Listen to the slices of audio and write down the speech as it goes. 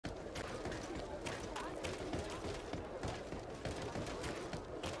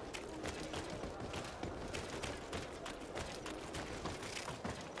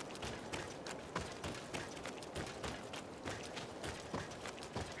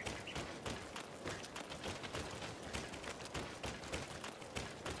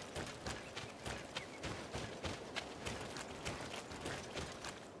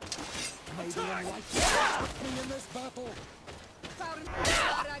in this battle.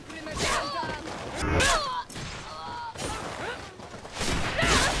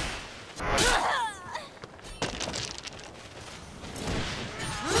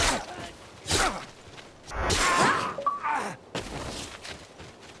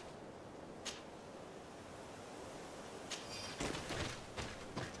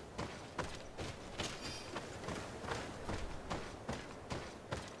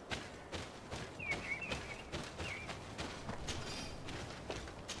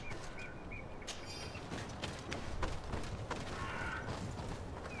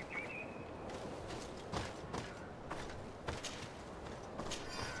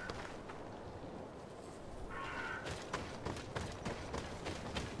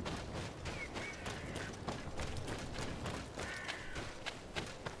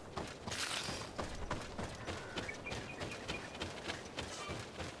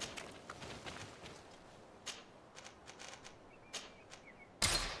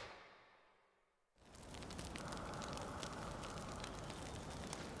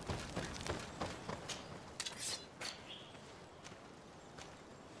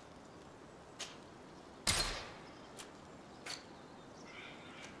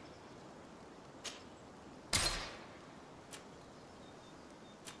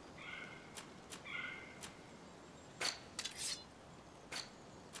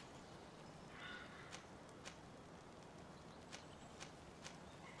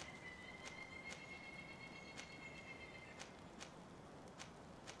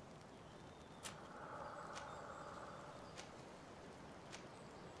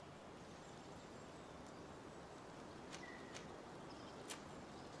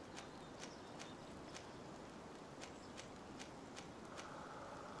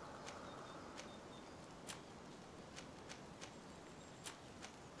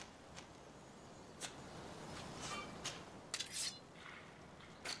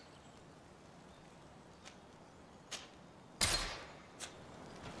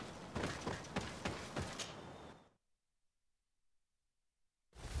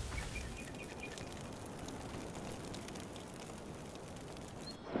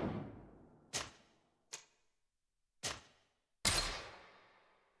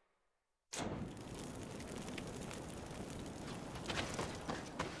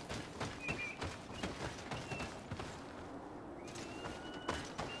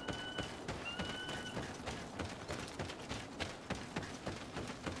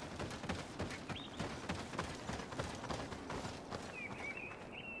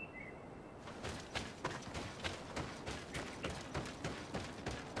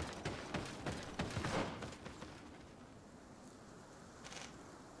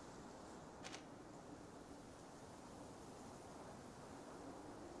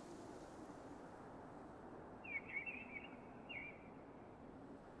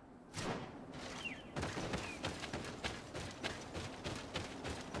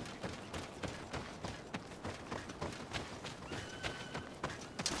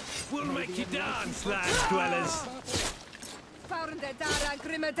 We'll make you dance, land dwellers. Varen der Dara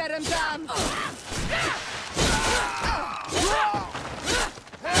grimme derem dam.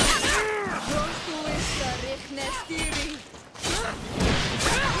 Rostu is richne stiri.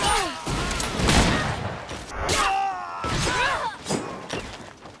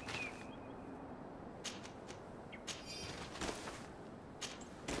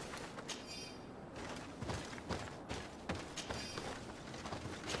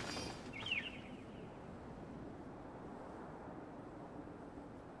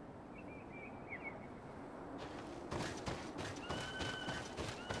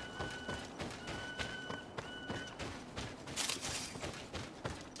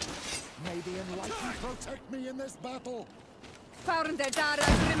 May the enlightened protect me in this battle. Varen der Dara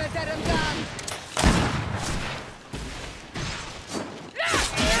grimme derem dam.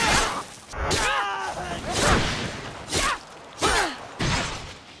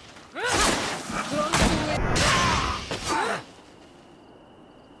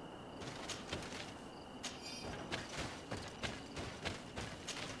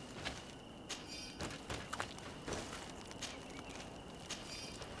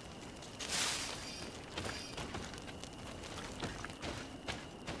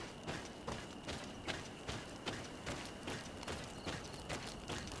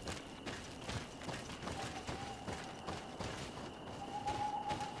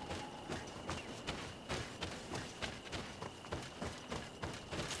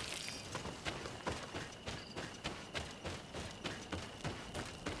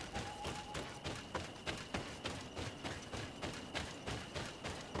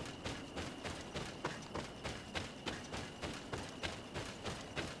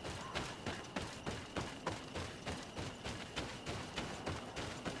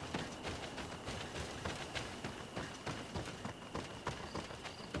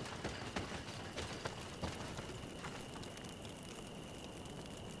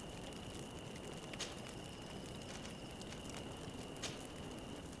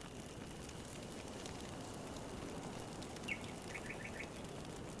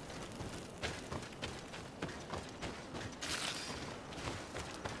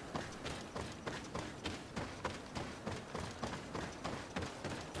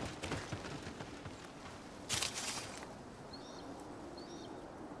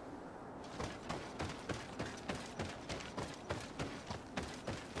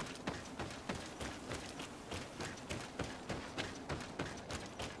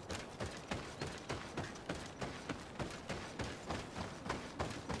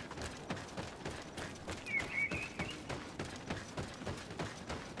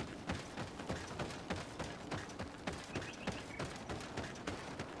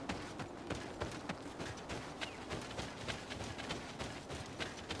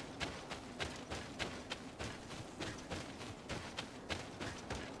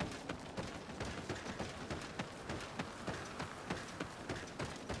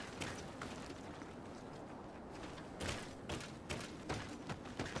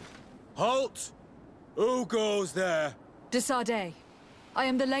 Halt! Who goes there? De Sardet. I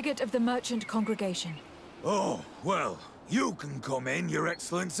am the legate of the merchant congregation. Oh, well, you can come in, Your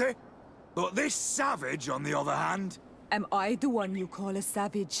Excellency. But this savage, on the other hand... Am I the one you call a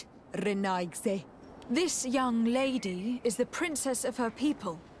savage, Renaigse? This young lady is the princess of her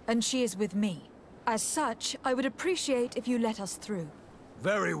people, and she is with me. As such, I would appreciate if you let us through.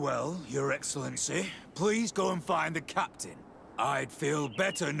 Very well, Your Excellency. Please go and find the captain. I'd feel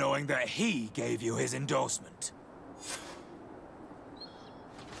better knowing that he gave you his endorsement.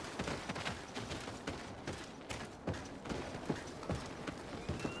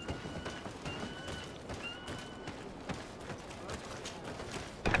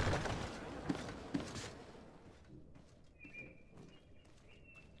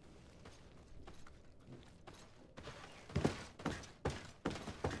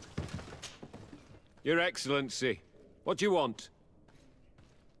 Your Excellency, what do you want?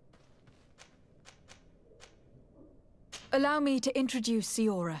 Allow me to introduce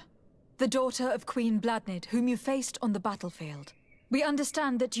Siora, the daughter of Queen Bladnid, whom you faced on the battlefield. We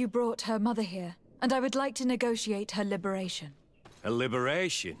understand that you brought her mother here, and I would like to negotiate her liberation. A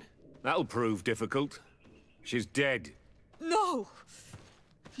liberation? That'll prove difficult. She's dead. No!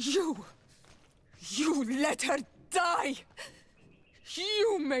 You let her die!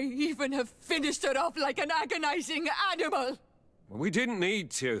 You may even have finished her off like an agonizing animal! We didn't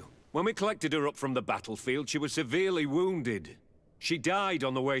need to. When we collected her up from the battlefield, she was severely wounded. She died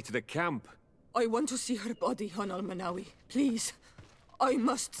on the way to the camp. I want to see her body, on Almanawi. Please. I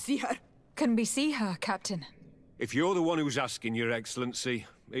must see her. Can we see her, Captain? If you're the one who's asking, Your Excellency,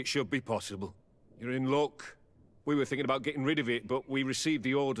 it should be possible. You're in luck. We were thinking about getting rid of it, but we received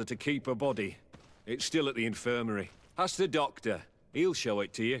the order to keep her body. It's still at the infirmary. Ask the doctor. He'll show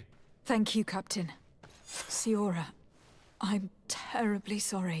it to you. Thank you, Captain. Siora, I'm terribly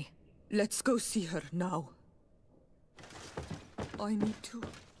sorry. Let's go see her now. I need to.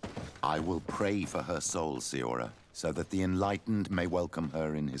 I will pray for her soul, Siora, so that the enlightened may welcome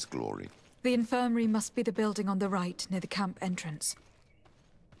her in his glory. The infirmary must be the building on the right, near the camp entrance.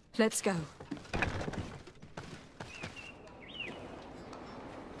 Let's go.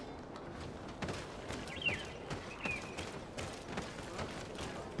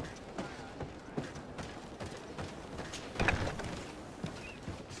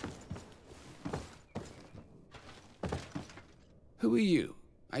 Who are you?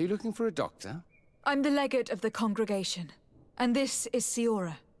 Are you looking for a doctor? I'm the legate of the congregation, and this is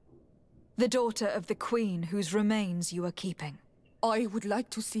Siora, the daughter of the queen whose remains you are keeping. I would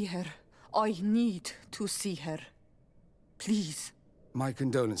like to see her. I need to see her. Please. My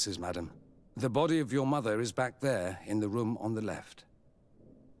condolences, madam. The body of your mother is back there, in the room on the left.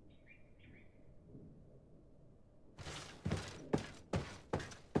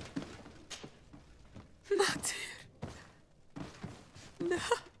 Mater. No.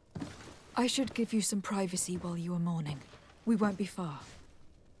 I should give you some privacy while you are mourning. We won't be far.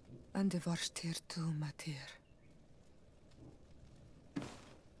 And varstir tu, Mater.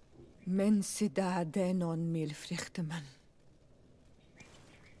 Men sida denon mil frichteman.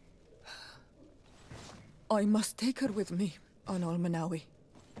 I must take her with me, on Almanawi.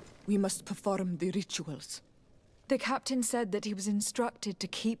 We must perform the rituals. The captain said that he was instructed to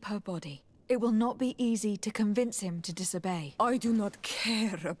keep her body. It will not be easy to convince him to disobey. I do not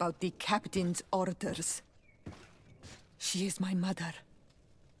care about the captain's orders. She is my mother.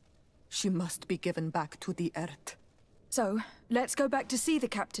 She must be given back to the earth. So, let's go back to see the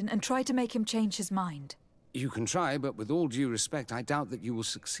captain and try to make him change his mind. You can try, but with all due respect, I doubt that you will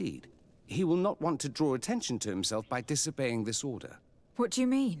succeed. He will not want to draw attention to himself by disobeying this order. What do you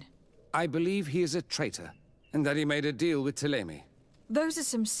mean? I believe he is a traitor, and that he made a deal with Thélème. Those are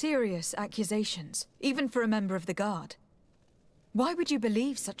some serious accusations, even for a member of the Guard. Why would you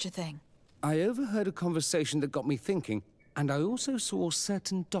believe such a thing? I overheard a conversation that got me thinking, and I also saw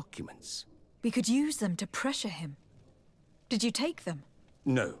certain documents. We could use them to pressure him. Did you take them?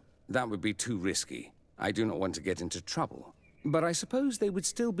 No, that would be too risky. I do not want to get into trouble. But I suppose they would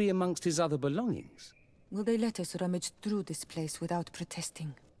still be amongst his other belongings. Will they let us rummage through this place without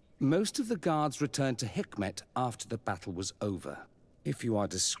protesting? Most of the guards returned to Hikmet after the battle was over. If you are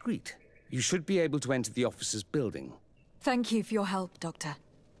discreet, you should be able to enter the officer's building. Thank you for your help, Doctor.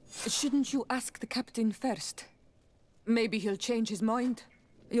 Shouldn't you ask the captain first? Maybe he'll change his mind.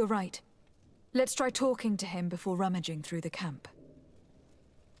 You're right. Let's try talking to him before rummaging through the camp.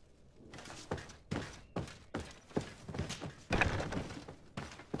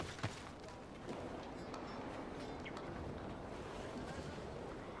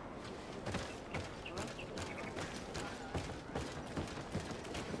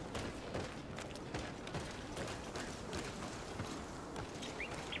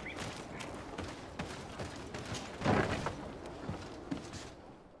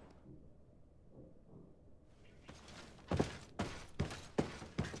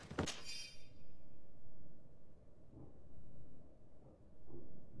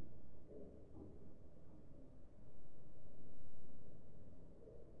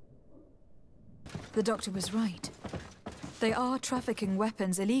 The doctor was right. They are trafficking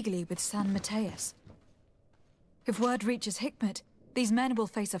weapons illegally with San Mateus. If word reaches Hikmet, these men will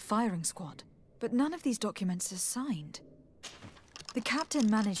face a firing squad. But none of these documents are signed. The captain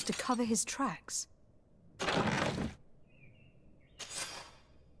managed to cover his tracks.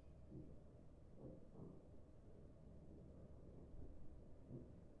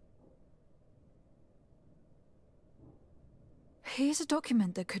 Here's a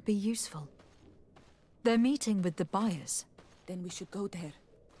document that could be useful. They're meeting with the buyers. Then we should go there.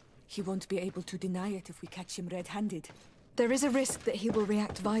 He won't be able to deny it if we catch him red-handed. There is a risk that he will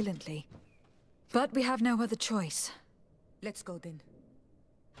react violently. But we have no other choice. Let's go then.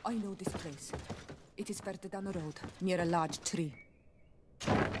 I know this place. It is further down the road, near a large tree.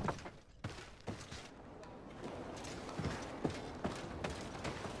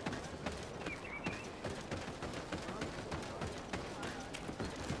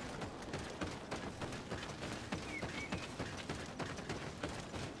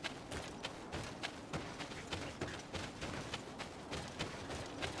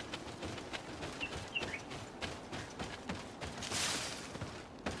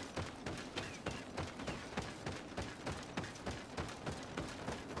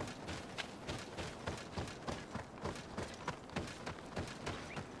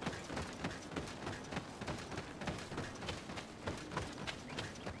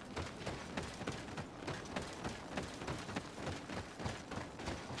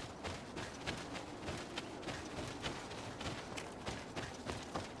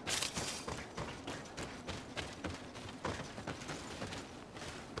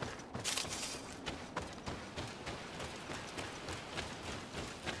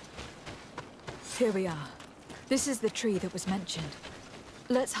 Here we are. This is the tree that was mentioned.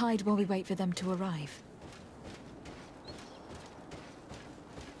 Let's hide while we wait for them to arrive.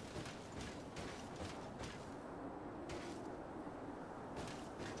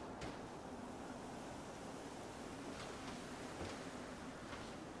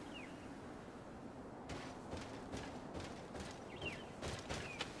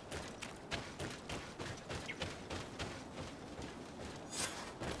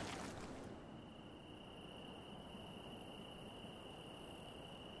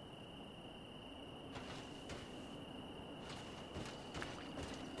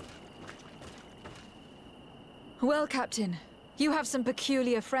 Well, Captain, you have some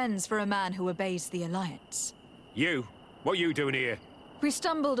peculiar friends for a man who obeys the Alliance. You? What are you doing here? We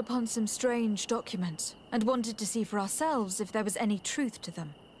stumbled upon some strange documents and wanted to see for ourselves if there was any truth to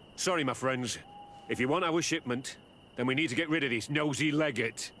them. Sorry, my friends. If you want our shipment, then we need to get rid of this nosy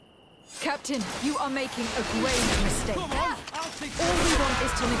legate. Captain, you are making a grave mistake. All we want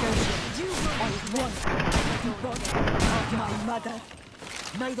is to negotiate. I want the body of my mother.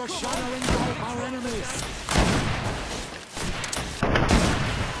 May the shadow engulf our enemies!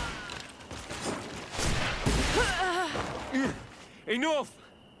 Enough!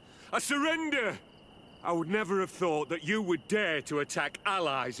 I surrender! I would never have thought that you would dare to attack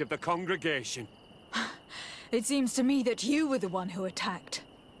allies of the congregation. It seems to me that you were the one who attacked.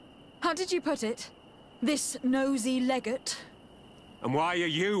 How did you put it? This nosy legate? And why are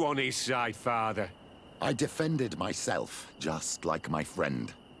you on his side, Father? I defended myself, just like my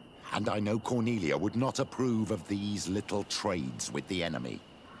friend. And I know Cornelia would not approve of these little trades with the enemy.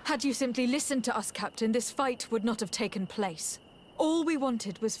 Had you simply listened to us, Captain, this fight would not have taken place. All we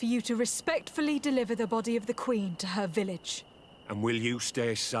wanted was for you to respectfully deliver the body of the Queen to her village. And will you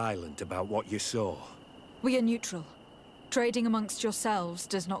stay silent about what you saw? We are neutral. Trading amongst yourselves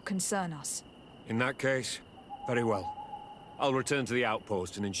does not concern us. In that case, very well. I'll return to the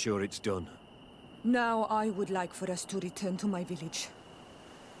outpost and ensure it's done. Now I would like for us to return to my village.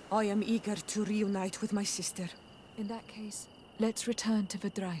 I am eager to reunite with my sister. In that case, let's return to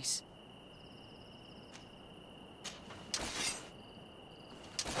Verdrais.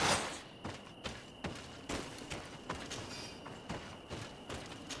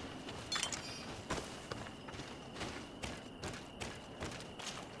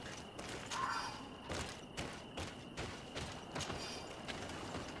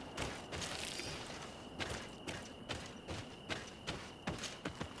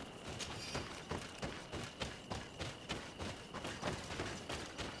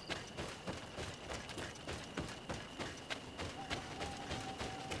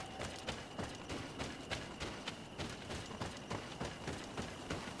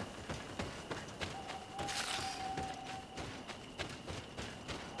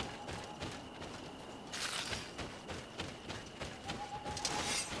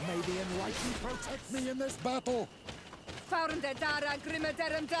 May the Enlightened protect me in this battle! Found dara grimme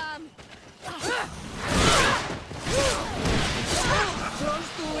derem dam.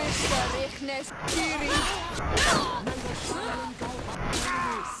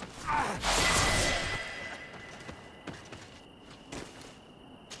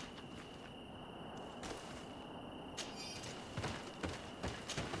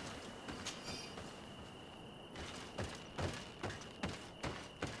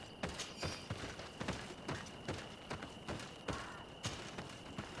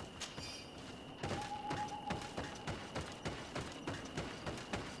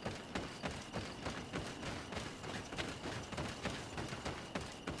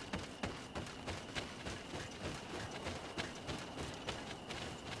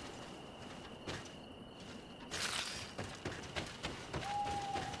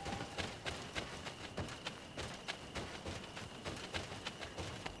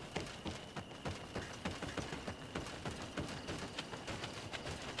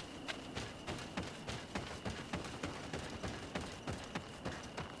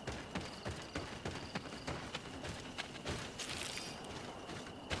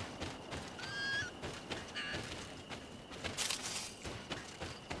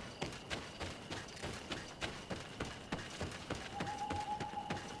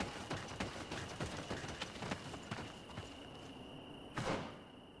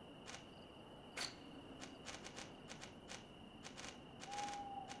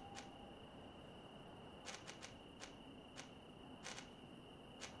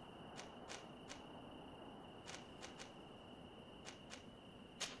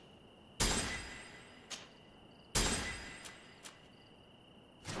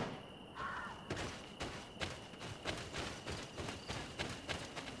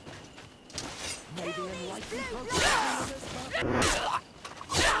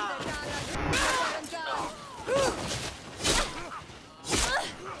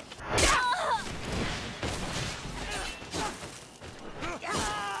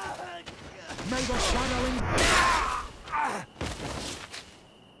 May the shadowing...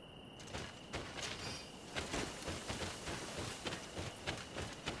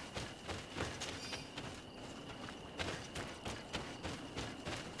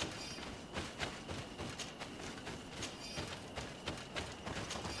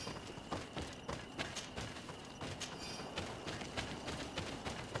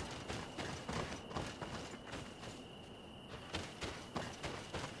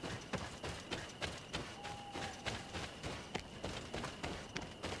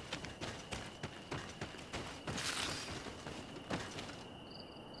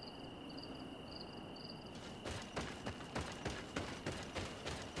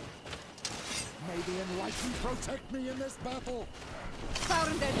 May the enlightened protect me in this battle!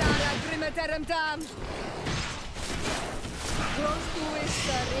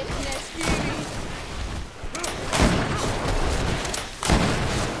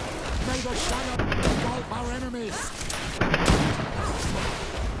 May the shadow engulf our enemies!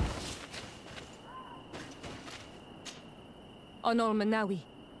 Onol Manawi,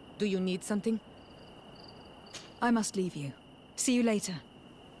 do you need something? I must leave you. See you later.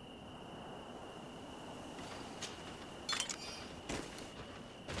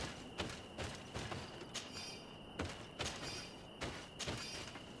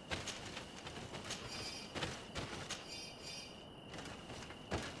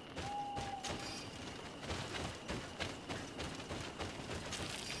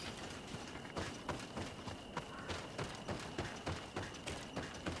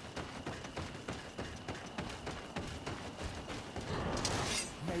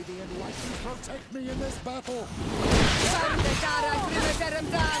 May the enlightened protect me in this battle!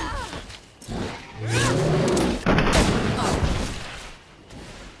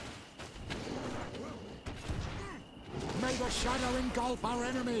 May the shadow engulf our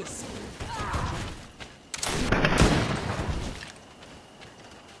enemies!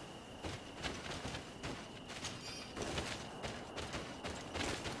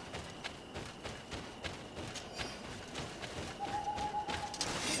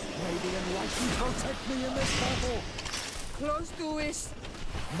 May the enlightened protect me in this battle! Close to it.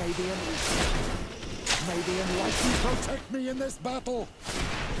 May the enlightened protect me in this battle!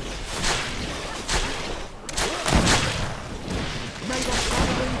 May the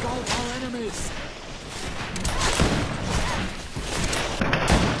shadow engulf our enemies!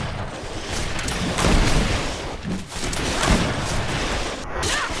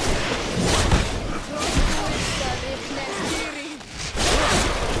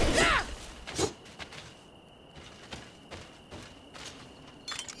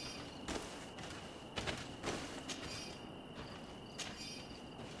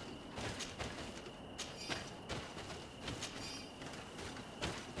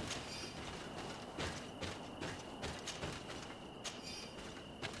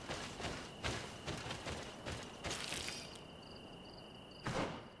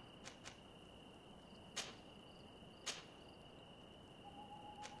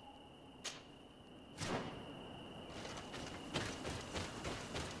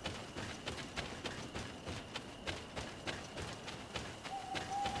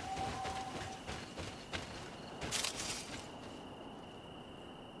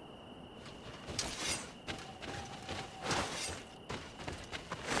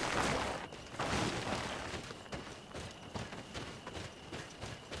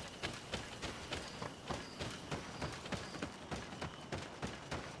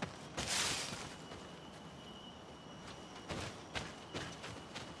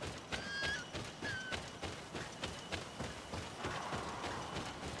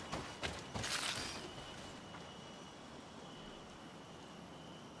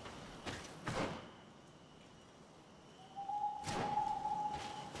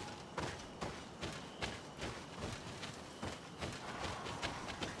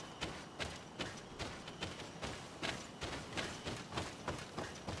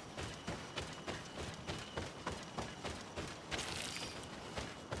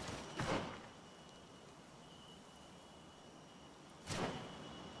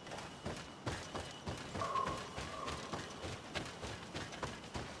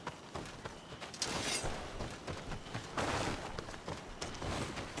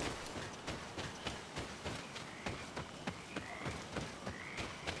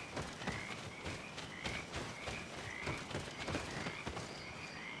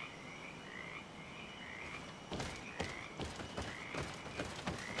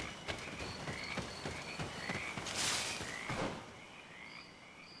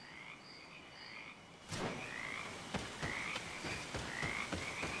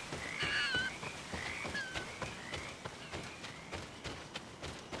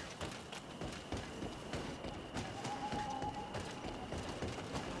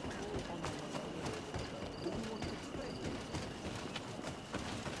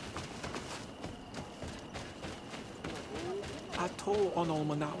 Atoll on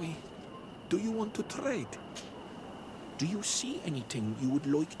Almanawi. Do you want to trade? Do you see anything you would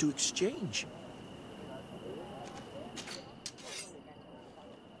like to exchange?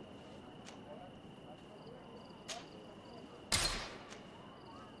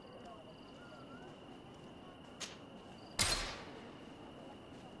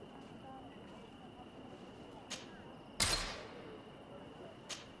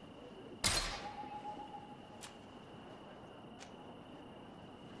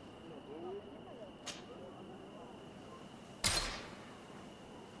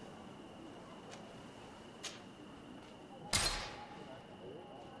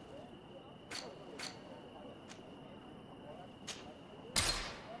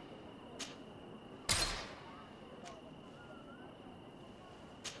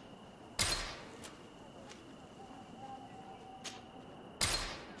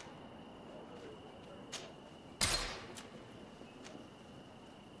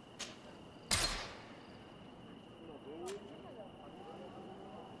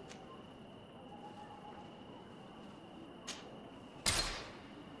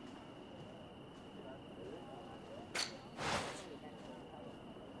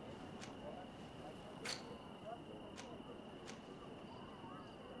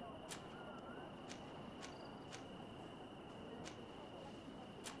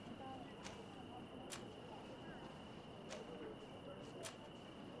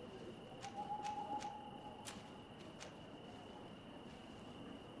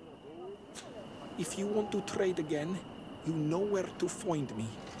 If you want to trade again, you know where to find me.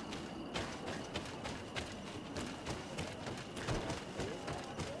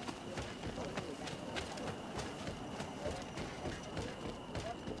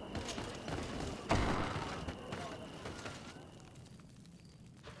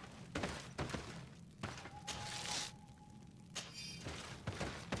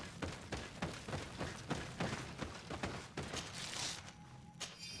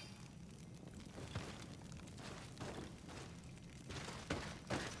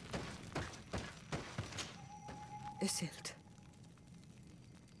 Isildt.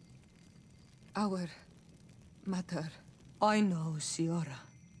 Our mother. I know, Siora.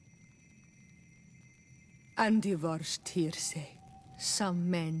 And the worst hearsay.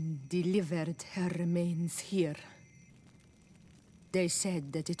 Some men delivered her remains here. They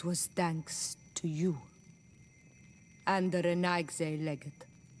said that it was thanks to you. And the Renagze Legate.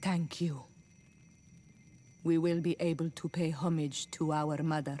 Thank you. We will be able to pay homage to our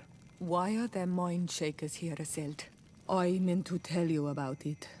mother. Why are there mind shakers here, Isildt? I meant to tell you about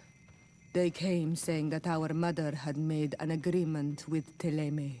it. They came saying that our mother had made an agreement with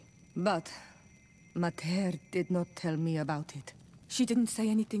Teleme. But Mater did not tell me about it. She didn't say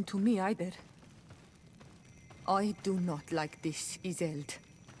anything to me either. I do not like this, Isildt.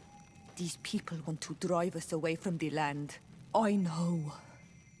 These people want to drive us away from the land. I know.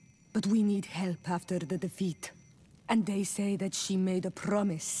 But we need help after the defeat. And they say that she made a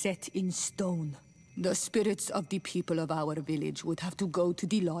promise set in stone. The spirits of the people of our village would have to go to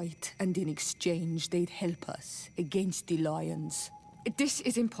the light, and in exchange they'd help us against the lions. This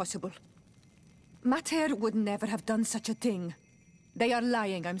is impossible. Mater would never have done such a thing. They are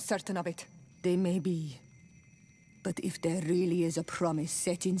lying, I'm certain of it. They may be. But if there really is a promise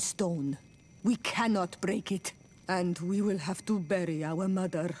set in stone, we cannot break it. And we will have to bury our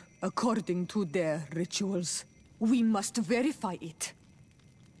mother according to their rituals. We must verify it.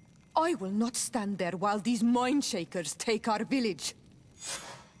 I will not stand there while these mind shakers take our village.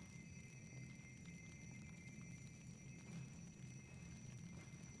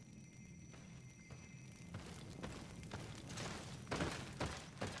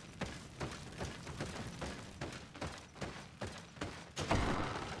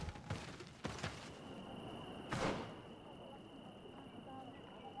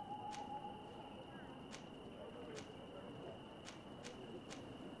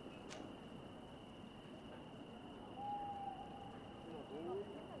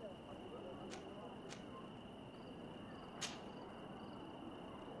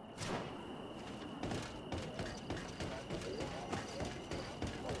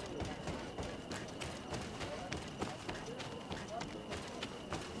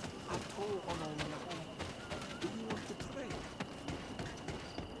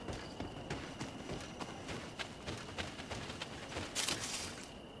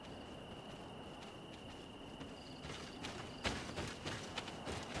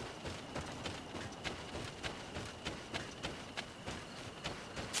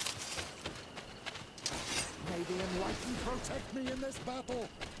 May the Enlightened protect me in this battle!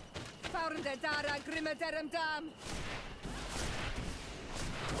 Found Dara Grimmaderum Dam!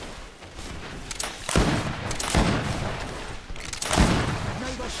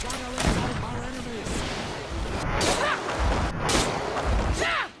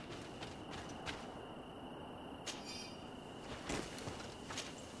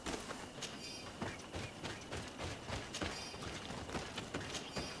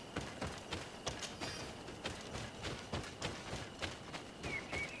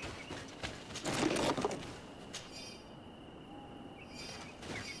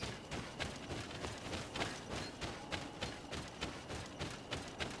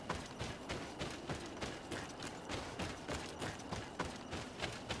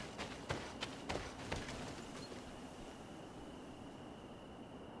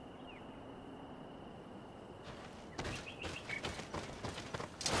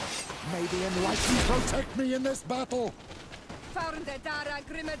 lady, and like you protect me in this battle.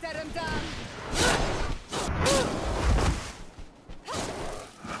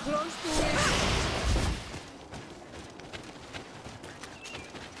 Close to it.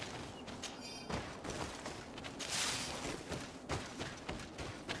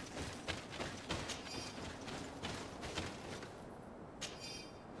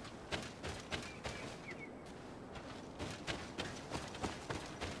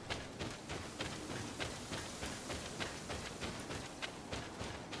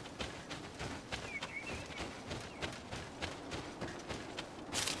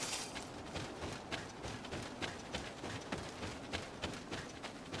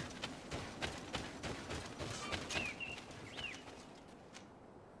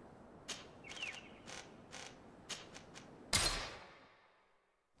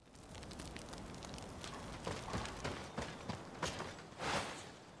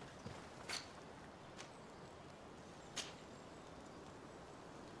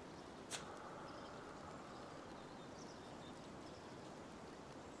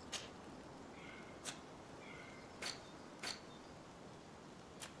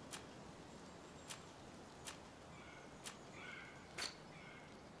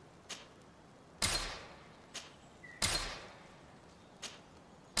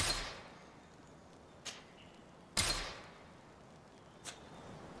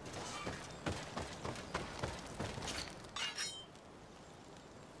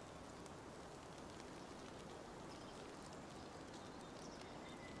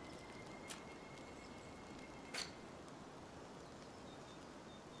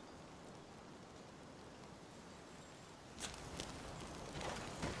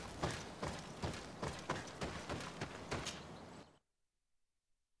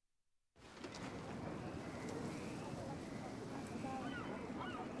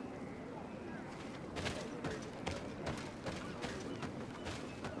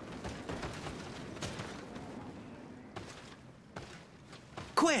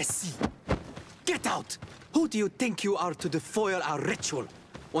 Quesi! Get out! Who do you think you are to defoil our ritual?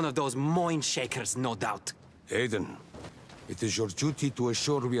 One of those mind shakers, no doubt. Aiden, it is your duty to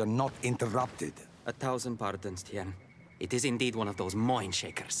assure we are not interrupted. 1,000 pardons, Tien. It is indeed one of those mind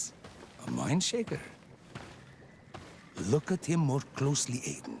shakers. A mind shaker? Look at him more closely,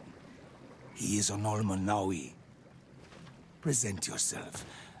 Aiden. He is an Almanawi. Present yourself,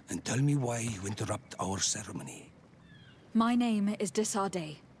 and tell me why you interrupt our ceremony. My name is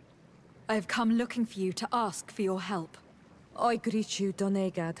Desarde. I have come looking for you to ask for your help. I greet you,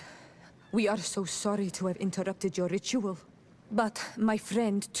 Donegad. We are so sorry to have interrupted your ritual. But my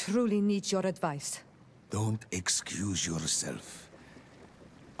friend truly needs your advice. Don't excuse yourself.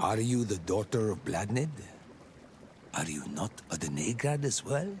 Are you the daughter of Bladned? Are you not a Donegad as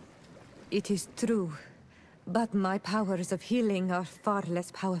well? It is true, but my powers of healing are far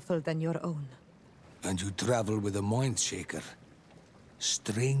less powerful than your own. And you travel with a mind shaker.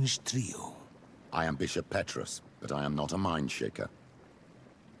 Strange trio. I am Bishop Petrus, but I am not a mind shaker.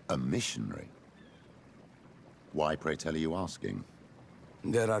 A missionary. Why, pray tell, are you asking?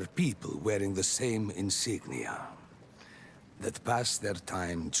 There are people wearing the same insignia that pass their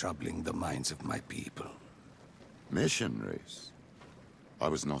time troubling the minds of my people. Missionaries? I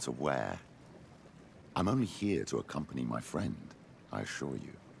was not aware. I'm only here to accompany my friend, I assure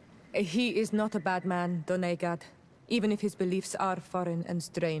you. He is not a bad man, Donegad, even if his beliefs are foreign and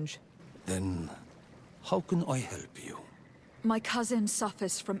strange. Then, how can I help you? My cousin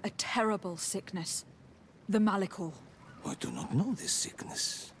suffers from a terrible sickness. The Malikor. I do not know this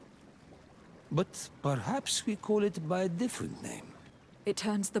sickness. But perhaps we call it by a different name. It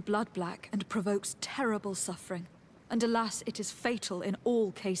turns the blood black and provokes terrible suffering. And alas, it is fatal in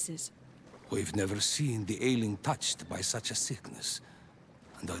all cases. We've never seen the ailing touched by such a sickness.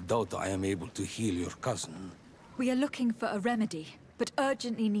 And I doubt I am able to heal your cousin. We are looking for a remedy, but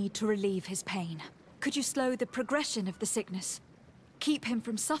urgently need to relieve his pain. Could you slow the progression of the sickness? Keep him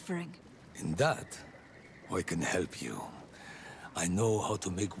from suffering? In that, I can help you. I know how to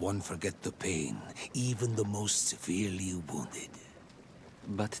make one forget the pain, even the most severely wounded.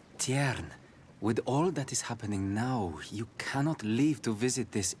 But Tien, with all that is happening now, you cannot leave to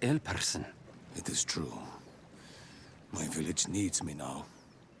visit this ill person. It is true. My village needs me now.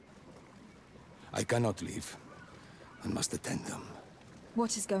 I cannot leave. I must attend them.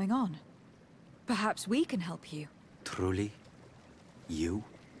 What is going on? Perhaps we can help you. Truly? You?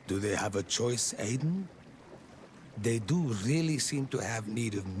 Do they have a choice, Aiden? They do really seem to have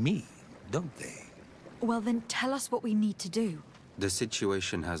need of me, don't they? Well then, tell us what we need to do. The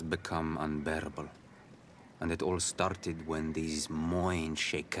situation has become unbearable. And it all started when these mind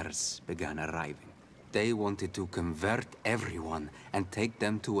shakers began arriving. They wanted to convert everyone and take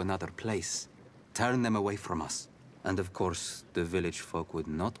them to another place. Turn them away from us. And of course, the village folk would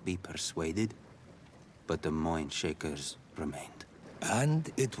not be persuaded. But the mind shakers remained.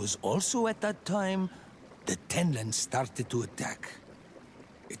 And it was also at that time the Tenlands started to attack.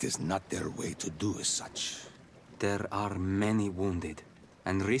 It is not their way to do as such. There are many wounded.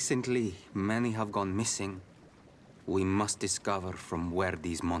 And recently, many have gone missing. We must discover from where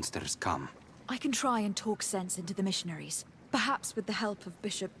these monsters come. I can try and talk sense into the missionaries. Perhaps with the help of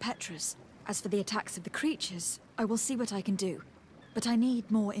Bishop Petrus. As for the attacks of the creatures, I will see what I can do. But I need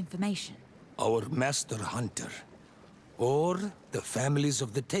more information. Our master hunter, or the families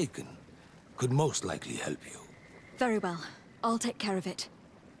of the taken, could most likely help you. Very well. I'll take care of it.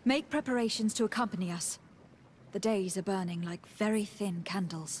 Make preparations to accompany us. The days are burning like very thin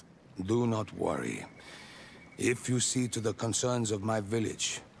candles. Do not worry. If you see to the concerns of my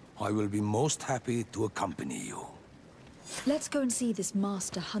village, I will be most happy to accompany you. Let's go and see this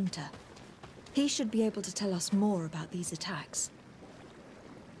master hunter. He should be able to tell us more about these attacks.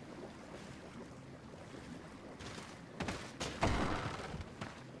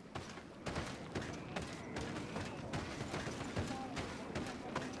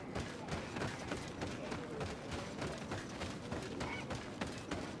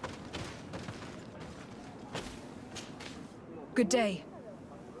 Good day.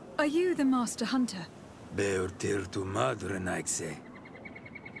 Are you the master hunter? Beortir tu madre, Naikse.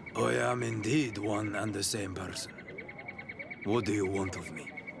 I am indeed one and the same person. What do you want of me?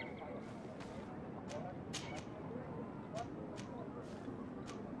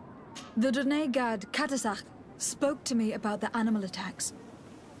 The Donegad Katasach spoke to me about the animal attacks.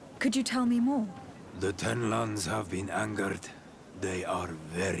 Could you tell me more? The Tenlands have been angered. They are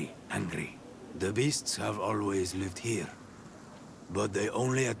very angry. The beasts have always lived here. But they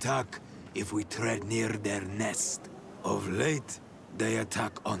only attack if we tread near their nest. Of late, they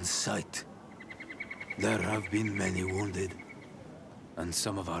attack on sight. There have been many wounded, and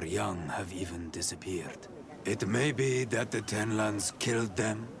some of our young have even disappeared. It may be that the Tenlands killed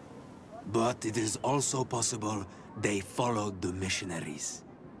them, but it is also possible they followed the missionaries.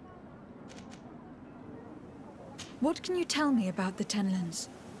 What can you tell me about the Tenlands?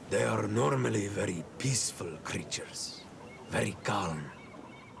 They are normally very peaceful creatures. Very calm,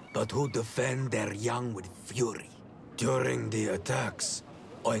 but who defend their young with fury. During the attacks,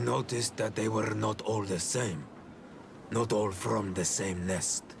 I noticed that they were not all the same. Not all from the same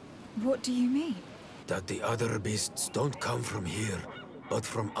nest. What do you mean? That the other beasts don't come from here, but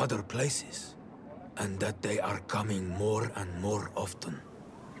from other places. And that they are coming more and more often.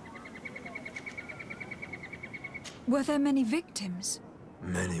 Were there many victims?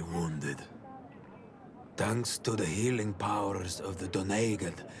 Many wounded. Thanks to the healing powers of the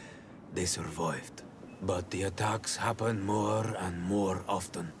Donegad, they survived. But the attacks happen more and more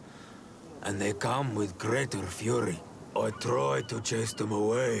often. And they come with greater fury. I try to chase them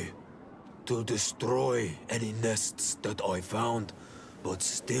away. To destroy any nests that I found. But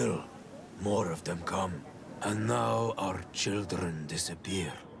still, more of them come. And now our children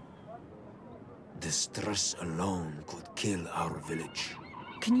disappear. The stress alone could kill our village.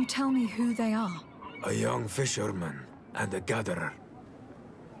 Can you tell me who they are? A young fisherman and a gatherer.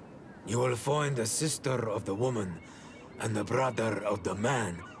 You will find the sister of the woman and the brother of the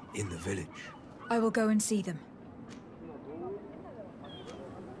man in the village. I will go and see them.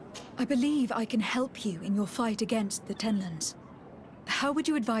 I believe I can help you in your fight against the Tenlands. How would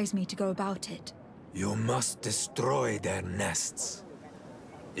you advise me to go about it? You must destroy their nests.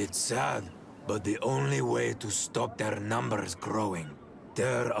 It's sad, but the only way to stop their numbers growing.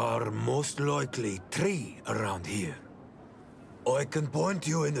 There are most likely 3 around here. I can point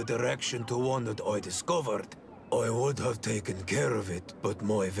you in the direction to one that I discovered. I would have taken care of it, but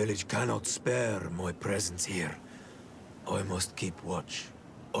my village cannot spare my presence here. I must keep watch.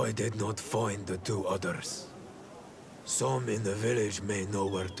 I did not find the 2 others. Some in the village may know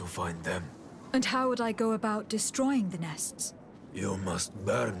where to find them. And how would I go about destroying the nests? You must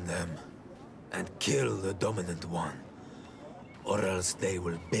burn them and kill the dominant one. Or else they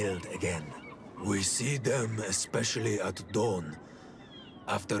will build again. We see them especially at dawn.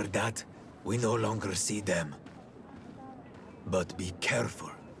 After that, we no longer see them. But be careful,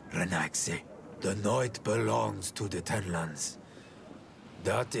 Renaxe. The night belongs to the Tenlands.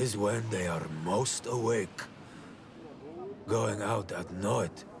 That is when they are most awake. Going out at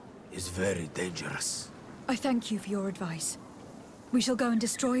night is very dangerous. I thank you for your advice. We shall go and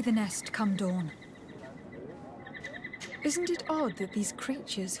destroy the nest come dawn. Isn't it odd that these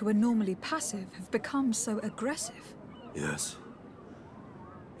creatures who are normally passive have become so aggressive? Yes.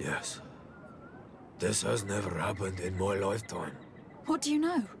 Yes. This has never happened in my lifetime. What do you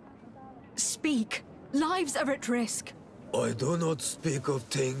know? Speak! Lives are at risk! I do not speak of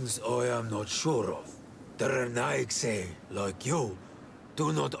things I am not sure of. The Renaigse, like you,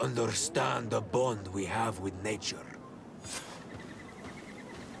 do not understand the bond we have with nature.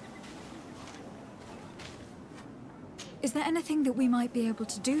 Is there anything that we might be able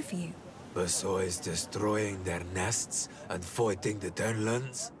to do for you? Besides destroying their nests and fighting the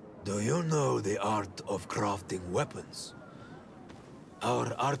Tenlands, do you know the art of crafting weapons?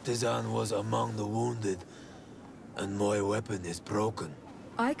 Our artisan was among the wounded, and my weapon is broken.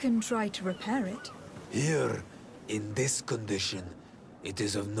 I can try to repair it. Here, in this condition, it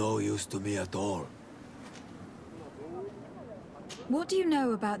is of no use to me at all. What do you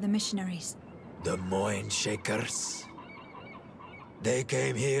know about the missionaries? The Mind Shakers? They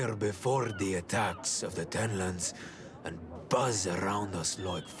came here before the attacks of the Tenlands and buzz around us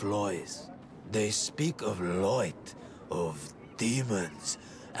like flies. They speak of light, of demons,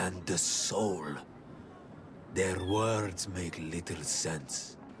 and the soul. Their words make little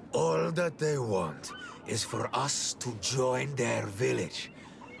sense. All that they want is for us to join their village,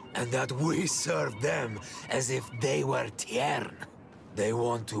 and that we serve them as if they were Tiern. They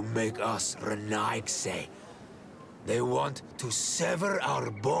want to make us Renaigse. They want to sever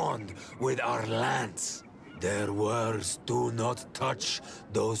our bond with our lands. Their words do not touch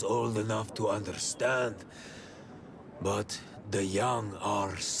those old enough to understand. But the young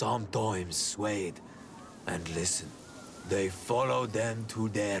are sometimes swayed and listen. They follow them to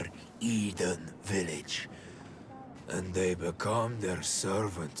their Eden village, and they become their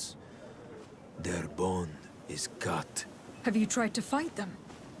servants. Their bond is cut. Have you tried to fight them?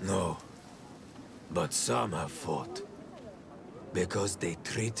 No. But some have fought. Because they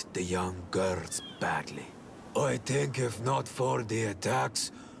treat the young girls badly. I think if not for the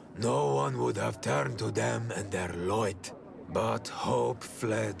attacks, no one would have turned to them and their light. But hope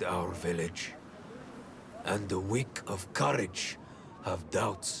fled our village. And the weak of courage have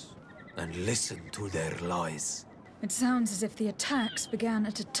doubts and listen to their lies. It sounds as if the attacks began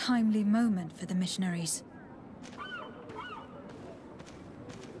at a timely moment for the missionaries.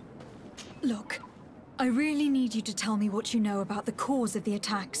 Look, I really need you to tell me what you know about the cause of the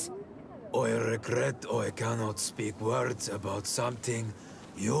attacks. I regret I cannot speak words about something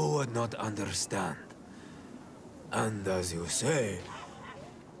you would not understand. And as you say,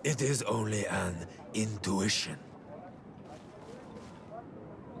 it is only an intuition.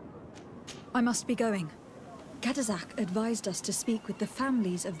 I must be going. Kadazak advised us to speak with the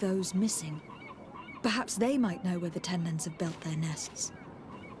families of those missing. Perhaps they might know where the Tenlands have built their nests.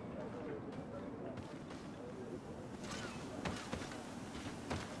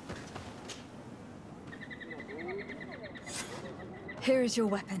 Here is your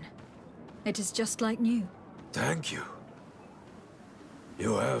weapon. It is just like new. Thank you.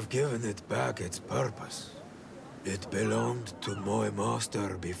 You have given it back its purpose. It belonged to my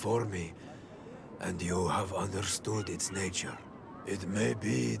master before me, and you have understood its nature. It may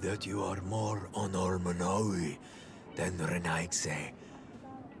be that you are more on Almanawi than Renaigse,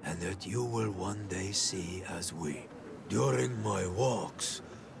 and that you will one day see as we. During my walks,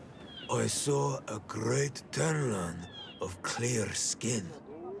 I saw a great Tenlan of clear skin.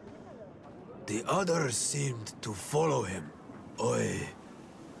 The others seemed to follow him. I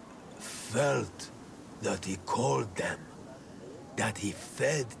felt that he called them, that he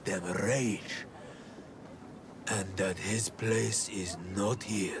fed them rage, and that his place is not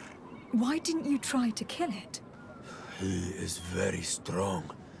here. Why didn't you try to kill it? He is very strong,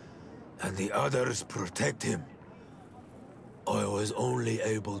 and the others protect him. I was only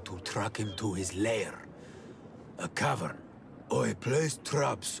able to track him to his lair, a cavern. I placed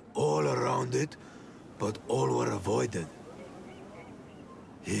traps all around it, but all were avoided.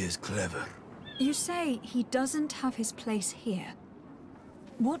 He is clever. You say he doesn't have his place here.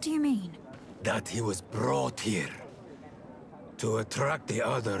 What do you mean? That he was brought here to attract the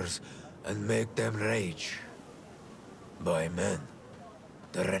others and make them rage. By men,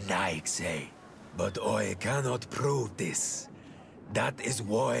 the Renaigse. But I cannot prove this. That is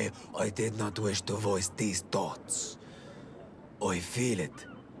why I did not wish to voice these thoughts. I feel it,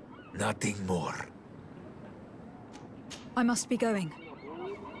 nothing more. I must be going.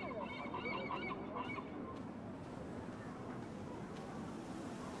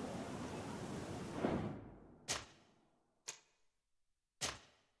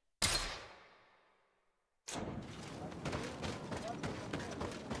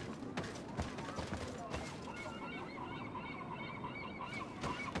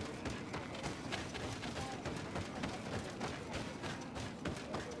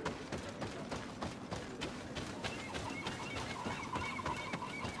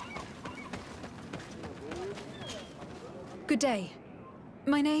 Good day.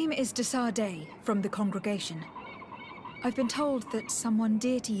 My name is Day from the congregation. I've been told that someone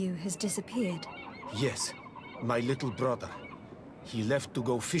dear to you has disappeared. Yes, my little brother. He left to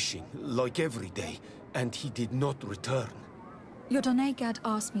go fishing, like every day, and he did not return. Your Donegad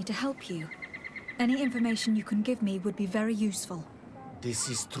asked me to help you. Any information you can give me would be very useful. This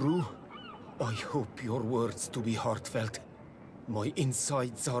is true? I hope your words to be heartfelt. My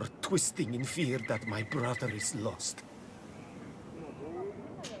insides are twisting in fear that my brother is lost.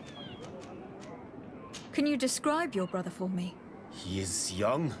 Can you describe your brother for me? He is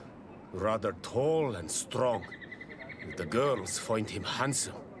young, rather tall and strong. The girls find him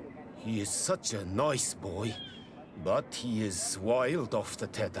handsome. He is such a nice boy, but he is wild off the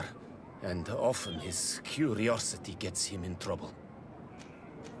tether, and often his curiosity gets him in trouble.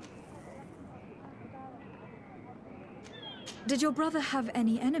 Did your brother have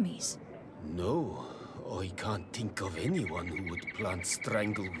any enemies? No, I can't think of anyone who would plant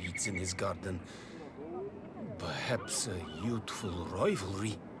strangleweeds in his garden. Perhaps a youthful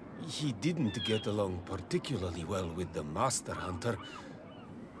rivalry. He didn't get along particularly well with the Master Hunter,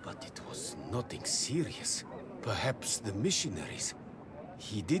 but it was nothing serious. Perhaps the missionaries.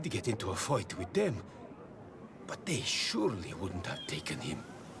 He did get into a fight with them, but they surely wouldn't have taken him.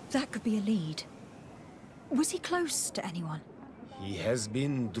 That could be a lead. Was he close to anyone? He has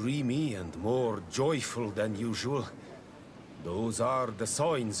been dreamy and more joyful than usual. Those are the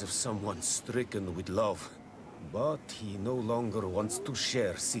signs of someone stricken with love. But he no longer wants to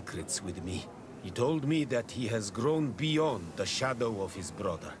share secrets with me. He told me that he has grown beyond the shadow of his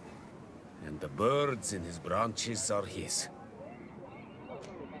brother. And the birds in his branches are his.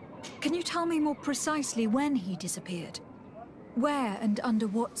 Can you tell me more precisely when he disappeared? Where and under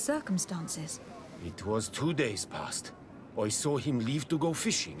what circumstances? It was 2 days past. I saw him leave to go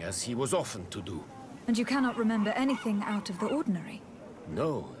fishing, as he was often to do. And you cannot remember anything out of the ordinary?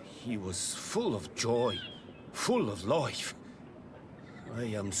 No, he was full of joy, full of life. I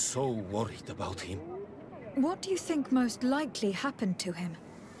am so worried about him. What do you think most likely happened to him?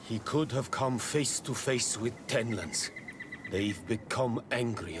 He could have come face to face with Tenlands. They've become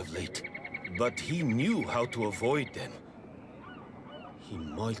angry of late, but he knew how to avoid them. He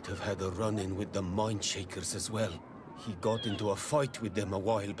might have had a run-in with the Mindshakers as well. He got into a fight with them a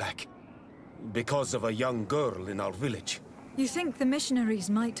while back, because of a young girl in our village. You think the missionaries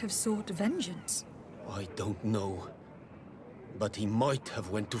might have sought vengeance? I don't know, but he might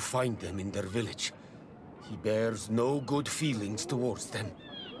have went to find them in their village. He bears no good feelings towards them.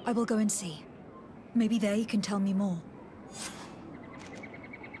 I will go and see. Maybe they can tell me more.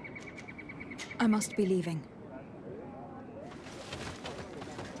 I must be leaving.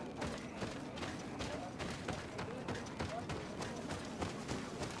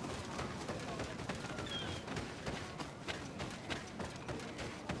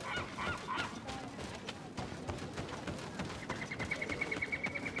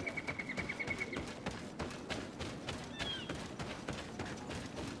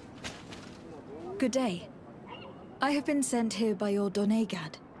 Good day. I have been sent here by your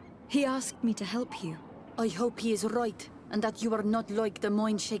Donegad. He asked me to help you. I hope he is right, and that you are not like the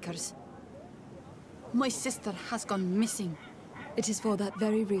Mindshakers. My sister has gone missing. It is for that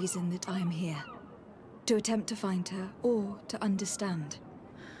very reason that I am here. To attempt to find her, or to understand.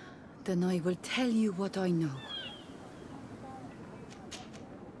 Then I will tell you what I know.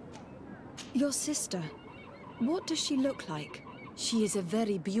 Your sister, what does she look like? She is a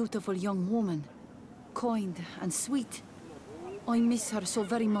very beautiful young woman. Kind and sweet. I miss her so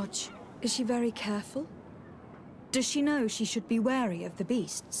very much. Is she very careful? Does she know she should be wary of the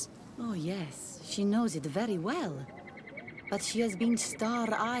beasts? Oh yes, she knows it very well. But she has been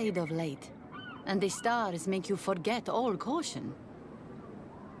star-eyed of late. And the stars make you forget all caution.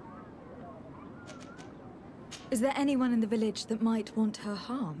 Is there anyone in the village that might want her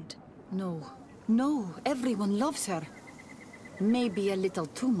harmed? No. No, everyone loves her. Maybe a little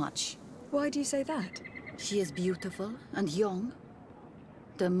too much. Why do you say that? She is beautiful and young.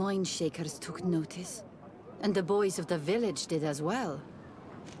 The Mindshakers took notice. And the boys of the village did as well.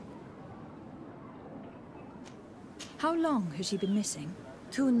 How long has she been missing?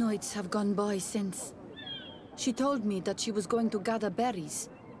 2 nights have gone by since. She told me that she was going to gather berries.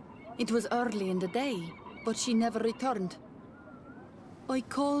 It was early in the day, but she never returned. I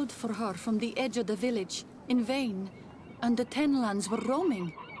called for her from the edge of the village, in vain, and the Tenlands were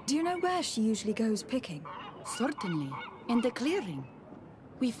roaming. Do you know where she usually goes picking? Certainly, in the clearing.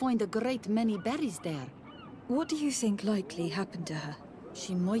 We find a great many berries there. What do you think likely happened to her?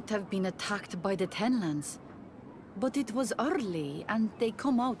 She might have been attacked by the Tenlands. But it was early, and they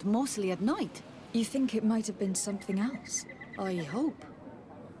come out mostly at night. You think it might have been something else? I hope.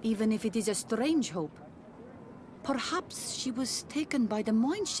 Even if it is a strange hope. Perhaps she was taken by the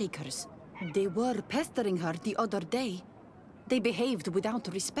mind shakers. They were pestering her the other day. They behaved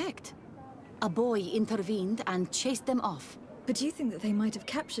without respect. A boy intervened and chased them off. But do you think that they might have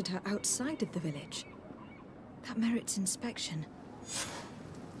captured her outside of the village? That merits inspection.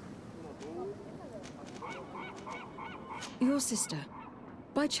 Your sister,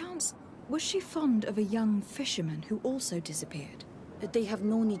 by chance, was she fond of a young fisherman who also disappeared? They have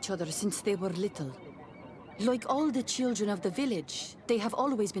known each other since they were little. Like all the children of the village, they have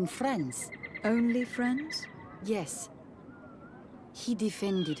always been friends. Only friends? Yes. He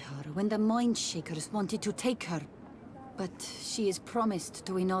defended her when the mind shakers wanted to take her. But she is promised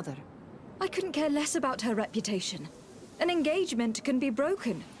to another. I couldn't care less about her reputation. An engagement can be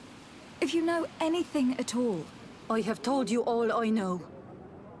broken. If you know anything at all. I have told you all I know.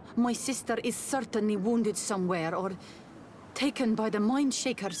 My sister is certainly wounded somewhere, or taken by the mind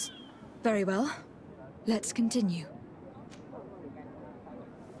shakers. Very well. Let's continue.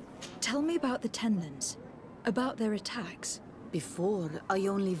 Tell me about the Tenlins. About their attacks. Before, I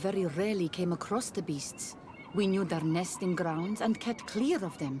only very rarely came across the beasts. We knew their nesting grounds and kept clear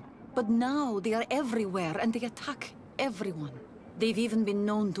of them. But now they are everywhere and they attack everyone. They've even been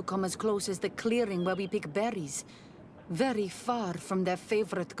known to come as close as the clearing where we pick berries. Very far from their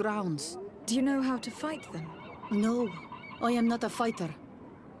favorite grounds. Do you know how to fight them? No, I am not a fighter.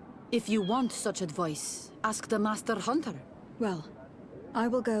 If you want such advice, ask the Master Hunter. Well, I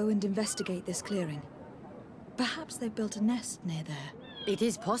will go and investigate this clearing. Perhaps they built a nest near there. It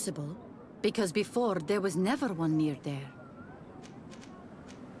is possible, because before there was never one near there.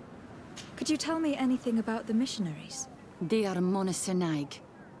 Could you tell me anything about the missionaries? They are monosynaig.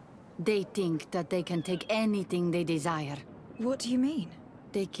 They think that they can take anything they desire. What do you mean?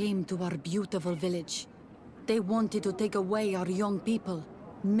 They came to our beautiful village. They wanted to take away our young people.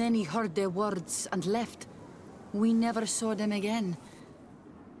 Many heard their words and left. We never saw them again.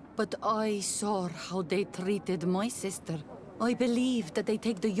 But I saw how they treated my sister. I believe that they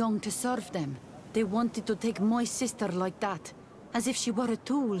take the young to serve them. They wanted to take my sister like that, as if she were a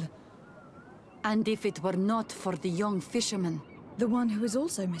tool. And if it were not for the young fisherman... The one who is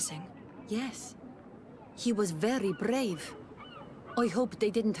also missing? Yes. He was very brave. I hope they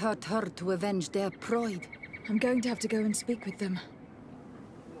didn't hurt her to avenge their pride. I'm going to have to go and speak with them.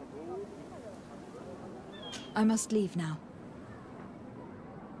 I must leave now.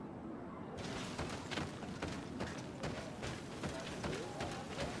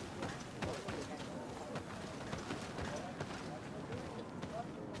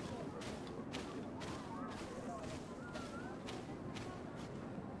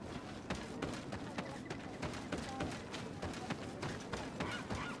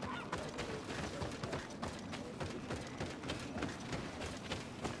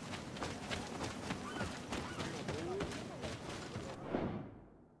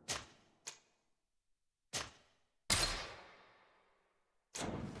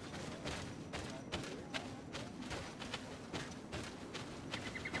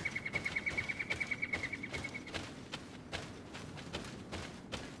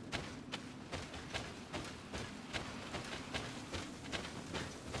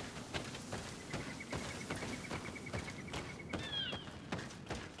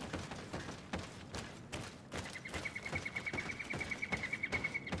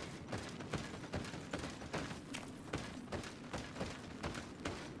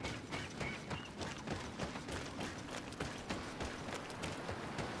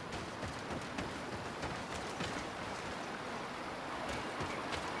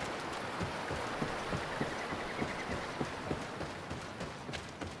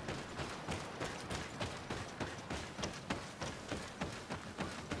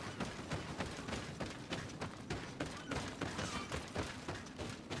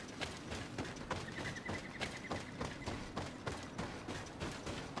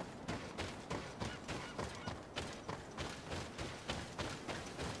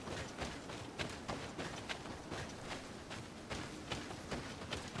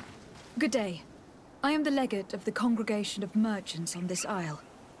 Good day. I am the legate of the congregation of merchants on this isle.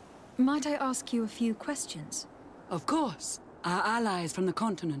 Might I ask you a few questions? Of course. Our allies from the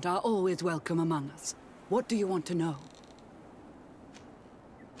continent are always welcome among us. What do you want to know?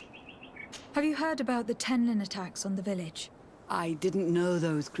 Have you heard about the Tenlin attacks on the village? I didn't know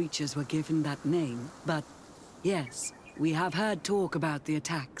those creatures were given that name, but yes, we have heard talk about the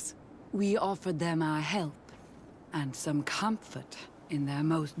attacks. We offered them our help and some comfort in their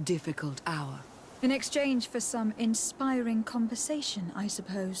most difficult hour. In exchange for some inspiring conversation, I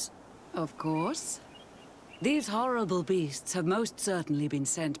suppose. Of course. These horrible beasts have most certainly been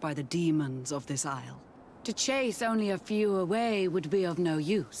sent by the demons of this isle. To chase only a few away would be of no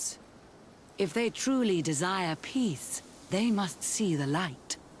use. If they truly desire peace, they must see the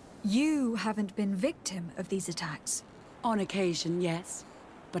light. You haven't been victim of these attacks. On occasion, yes.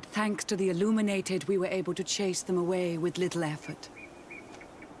 But thanks to the Illuminated, we were able to chase them away with little effort.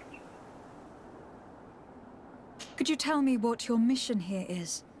 Could you tell me what your mission here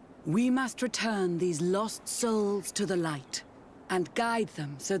is? We must return these lost souls to the light, and guide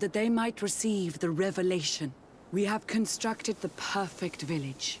them so that they might receive the revelation. We have constructed the perfect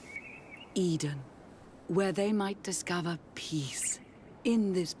village, Eden, where they might discover peace.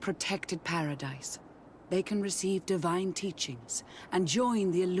 In this protected paradise, they can receive divine teachings and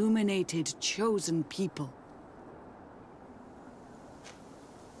join the illuminated, chosen people.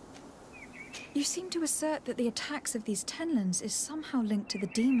 You seem to assert that the attacks of these Tenlands is somehow linked to the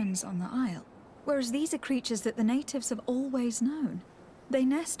demons on the Isle, whereas these are creatures that the natives have always known. They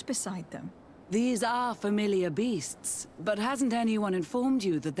nest beside them. These are familiar beasts, but hasn't anyone informed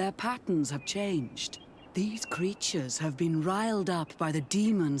you that their patterns have changed? These creatures have been riled up by the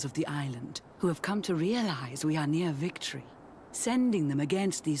demons of the island, who have come to realize we are near victory. Sending them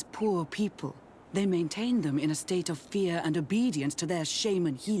against these poor people, they maintain them in a state of fear and obedience to their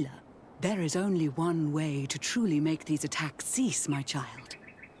shaman healer. There is only one way to truly make these attacks cease, my child.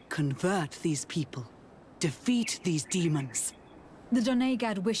 Convert these people. Defeat these demons. The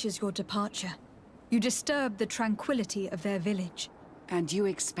Doneigad wishes your departure. You disturb the tranquility of their village. And you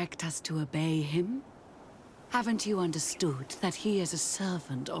expect us to obey him? Haven't you understood that he is a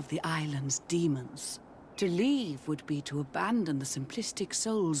servant of the island's demons? To leave would be to abandon the simplistic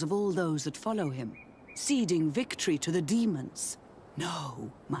souls of all those that follow him, ceding victory to the demons.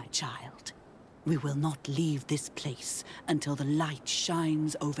 No, my child. We will not leave this place until the light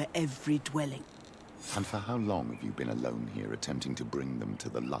shines over every dwelling. And for how long have you been alone here attempting to bring them to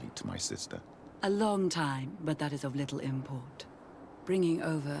the light, my sister? A long time, but that is of little import. Bringing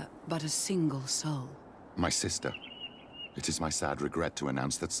over but a single soul. My sister, it is my sad regret to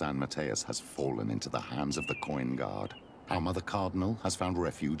announce that San Mateus has fallen into the hands of the Coin Guard. Our Mother Cardinal has found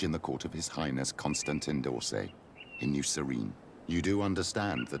refuge in the court of His Highness Constantin d'Orsay, in New Serene. You do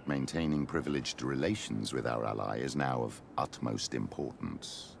understand that maintaining privileged relations with our ally is now of utmost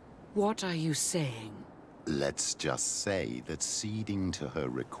importance. What are you saying? Let's just say that ceding to her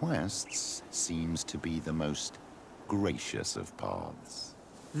requests seems to be the most gracious of paths.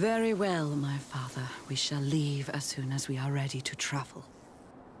 Very well, my father. We shall leave as soon as we are ready to travel.